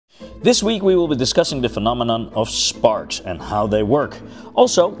This week we will be discussing the phenomenon of sparks and how they work.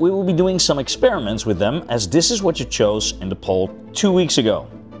 Also, we will be doing some experiments with them, as this is what you chose in the poll 2 weeks ago.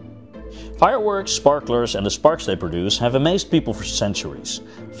 Fireworks, sparklers and the sparks they produce have amazed people for centuries.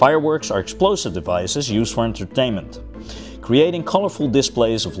 Fireworks are explosive devices used for entertainment, creating colorful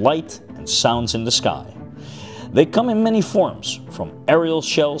displays of light and sounds in the sky. They come in many forms, from aerial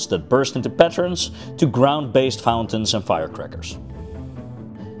shells that burst into patterns to ground-based fountains and firecrackers.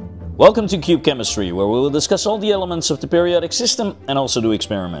 Welcome to Cube Chemistry, where we will discuss all the elements of the periodic system and also do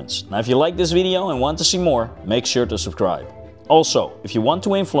experiments. Now, if you like this video and want to see more, make sure to subscribe. Also, if you want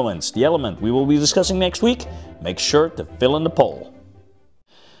to influence the element we will be discussing next week, make sure to fill in the poll.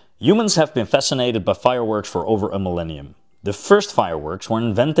 Humans have been fascinated by fireworks for over a millennium. The first fireworks were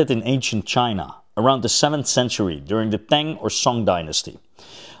invented in ancient China, around the 7th century during the Tang or Song dynasty.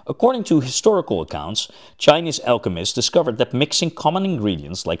 According to historical accounts, Chinese alchemists discovered that mixing common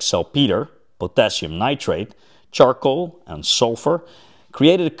ingredients like saltpeter, potassium nitrate, charcoal and sulfur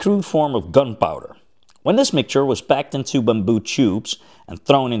created a crude form of gunpowder. When this mixture was packed into bamboo tubes and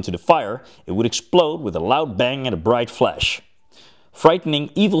thrown into the fire, it would explode with a loud bang and a bright flash, frightening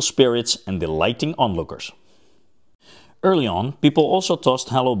evil spirits and delighting onlookers. Early on, people also tossed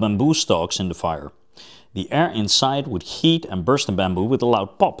hollow bamboo stalks in the fire. The air inside would heat and burst the bamboo with a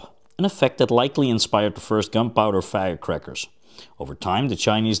loud pop, an effect that likely inspired the first gunpowder firecrackers. Over time, the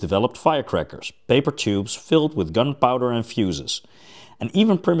Chinese developed firecrackers, paper tubes filled with gunpowder and fuses, and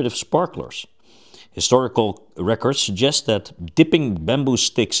even primitive sparklers. Historical records suggest that dipping bamboo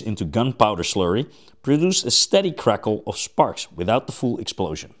sticks into gunpowder slurry produced a steady crackle of sparks without the full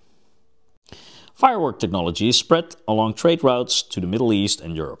explosion. Firework technology spread along trade routes to the Middle East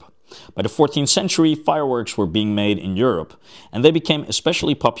and Europe. By the 14th century, fireworks were being made in Europe, and they became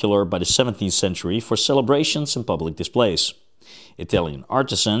especially popular by the 17th century for celebrations and public displays. Italian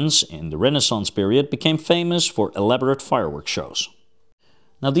artisans in the Renaissance period became famous for elaborate fireworks shows.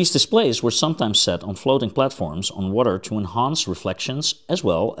 Now, these displays were sometimes set on floating platforms on water to enhance reflections as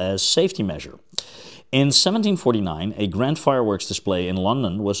well as safety measure. In 1749, a grand fireworks display in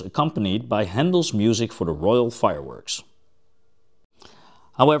London was accompanied by Handel's music for the royal fireworks.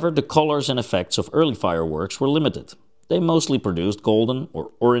 However, the colors and effects of early fireworks were limited. They mostly produced golden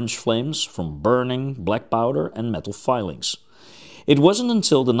or orange flames from burning black powder and metal filings. It wasn't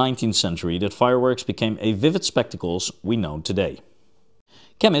until the 19th century that fireworks became a vivid spectacles we know today.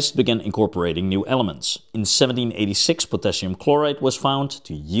 Chemists began incorporating new elements. In 1786, potassium chloride was found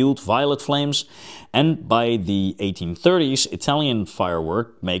to yield violet flames, and by the 1830s, Italian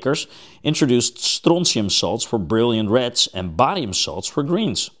firework makers introduced strontium salts for brilliant reds and barium salts for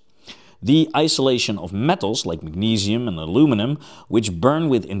greens. The isolation of metals like magnesium and aluminum, which burn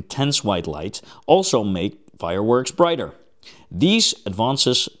with intense white light, also make fireworks brighter. These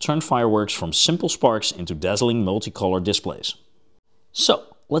advances turned fireworks from simple sparks into dazzling multicolored displays. So,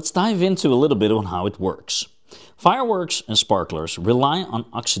 let's dive into a little bit on how it works. Fireworks and sparklers rely on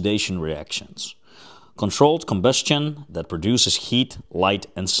oxidation reactions, controlled combustion that produces heat, light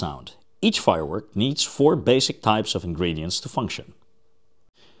and sound. Each firework needs 4 basic types of ingredients to function.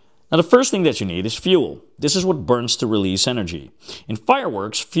 Now, the first thing that you need is fuel. This is what burns to release energy. In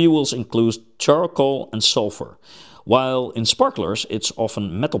fireworks, fuels include charcoal and sulfur, while in sparklers it's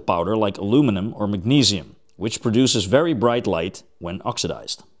often metal powder like aluminum or magnesium, which produces very bright light when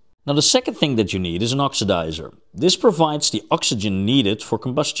oxidized. Now, the second thing that you need is an oxidizer. This provides the oxygen needed for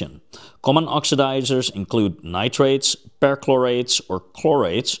combustion. Common oxidizers include nitrates, perchlorates or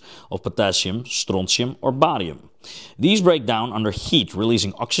chlorates of potassium, strontium or barium. These break down under heat,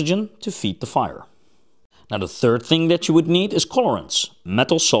 releasing oxygen to feed the fire. Now, the third thing that you would need is colorants.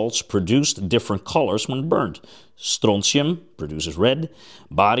 Metal salts produce different colors when burned. Strontium produces red,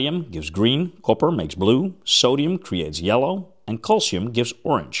 barium gives green, copper makes blue, sodium creates yellow, and calcium gives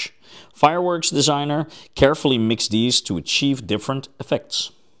orange. Fireworks designer carefully mix these to achieve different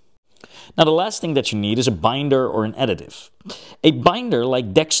effects. Now, the last thing that you need is a binder or an additive. A binder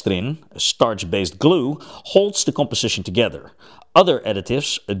like dextrin, a starch-based glue, holds the composition together. Other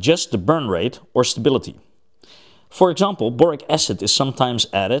additives adjust the burn rate or stability. For example, boric acid is sometimes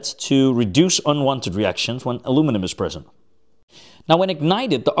added to reduce unwanted reactions when aluminum is present. Now, when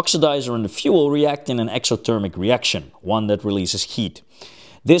ignited, the oxidizer and the fuel react in an exothermic reaction, one that releases heat.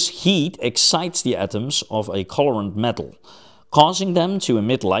 This heat excites the atoms of a colorant metal, causing them to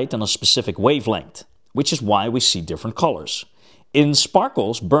emit light on a specific wavelength, which is why we see different colors. In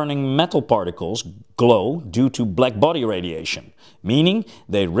sparkles, burning metal particles glow due to black body radiation, meaning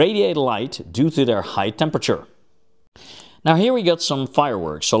they radiate light due to their high temperature. Now, here we got some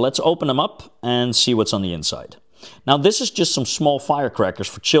fireworks, so let's open them up and see what's on the inside. Now this is just some small firecrackers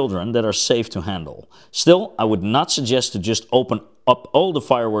for children that are safe to handle. Still, I would not suggest to just open up all the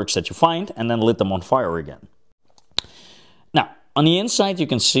fireworks that you find and then lit them on fire again. Now, on the inside you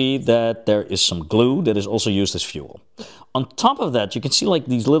can see that there is some glue that is also used as fuel. On top of that you can see like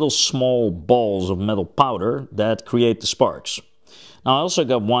these little small balls of metal powder that create the sparks. Now I also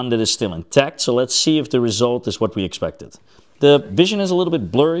got one that is still intact, so let's see if the result is what we expected. The vision is a little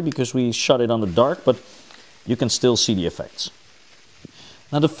bit blurry because we shot it on the dark, but you can still see the effects.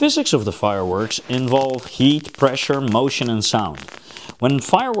 Now the physics of the fireworks involve heat, pressure, motion and sound. When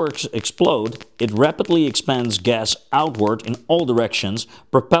fireworks explode, it rapidly expands gas outward in all directions,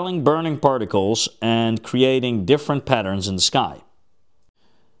 propelling burning particles and creating different patterns in the sky.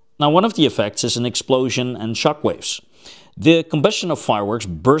 Now one of the effects is an explosion and shock waves. The combustion of fireworks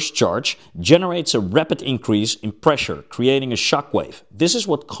burst charge generates a rapid increase in pressure, creating a shock wave. This is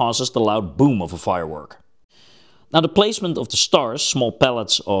what causes the loud boom of a firework. Now the placement of the stars, small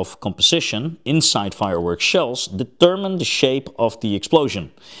pellets of composition, inside firework shells determine the shape of the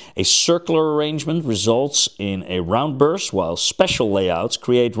explosion. A circular arrangement results in a round burst, while special layouts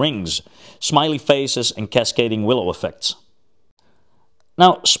create rings, smiley faces and cascading willow effects.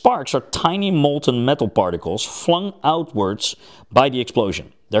 Now, sparks are tiny molten metal particles flung outwards by the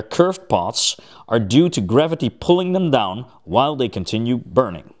explosion. Their curved paths are due to gravity pulling them down while they continue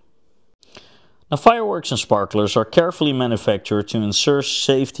burning. Now, fireworks and sparklers are carefully manufactured to ensure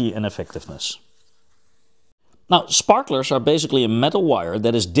safety and effectiveness. Now, sparklers are basically a metal wire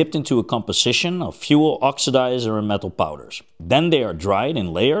that is dipped into a composition of fuel, oxidizer and metal powders. Then they are dried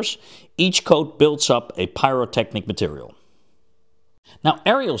in layers. Each coat builds up a pyrotechnic material. Now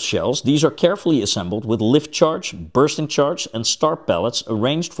aerial shells, these are carefully assembled with lift charge, bursting charge and star pellets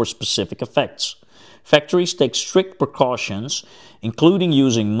arranged for specific effects. Factories take strict precautions, including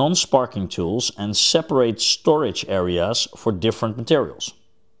using non-sparking tools and separate storage areas for different materials.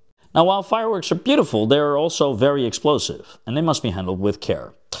 Now while fireworks are beautiful, they are also very explosive and they must be handled with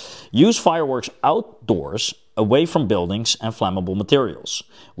care. Use fireworks outdoors, away from buildings and flammable materials.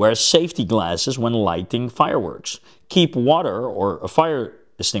 Wear safety glasses when lighting fireworks. Keep water or a fire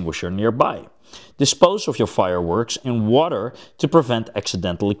extinguisher nearby. Dispose of your fireworks in water to prevent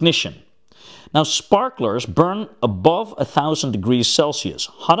accidental ignition. Now sparklers burn above 1000 degrees Celsius,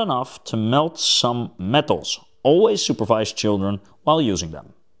 hot enough to melt some metals. Always supervise children while using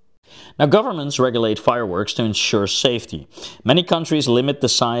them. Now governments regulate fireworks to ensure safety. Many countries limit the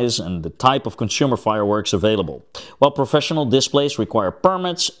size and the type of consumer fireworks available, while professional displays require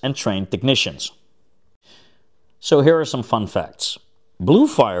permits and trained technicians. So here are some fun facts. Blue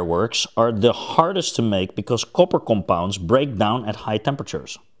fireworks are the hardest to make because copper compounds break down at high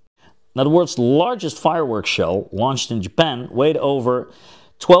temperatures. Now the world's largest fireworks shell, launched in Japan, weighed over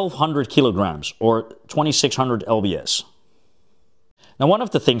 1200 kilograms or 2600 lbs. Now one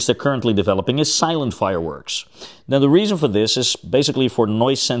of the things they're currently developing is silent fireworks. Now the reason for this is basically for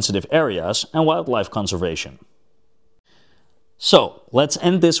noise-sensitive areas and wildlife conservation. So let's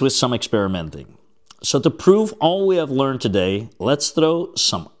end this with some experimenting. So to prove all we have learned today, let's throw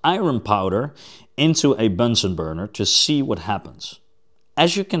some iron powder into a Bunsen burner to see what happens.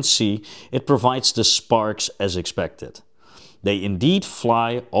 As you can see, it provides the sparks as expected. They indeed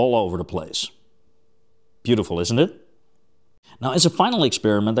fly all over the place. Beautiful, isn't it? Now as a final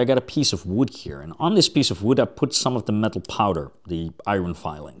experiment, I got a piece of wood here, and on this piece of wood I put some of the metal powder, the iron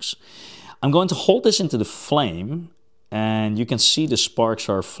filings. I'm going to hold this into the flame and you can see the sparks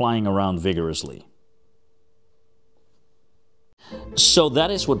are flying around vigorously. So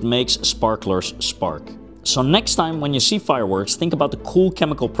that is what makes sparklers spark. So next time when you see fireworks, think about the cool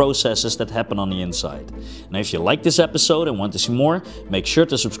chemical processes that happen on the inside. And if you like this episode and want to see more, make sure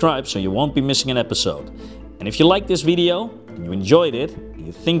to subscribe so you won't be missing an episode. And if you like this video and you enjoyed it and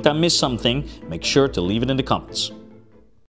you think I missed something, make sure to leave it in the comments.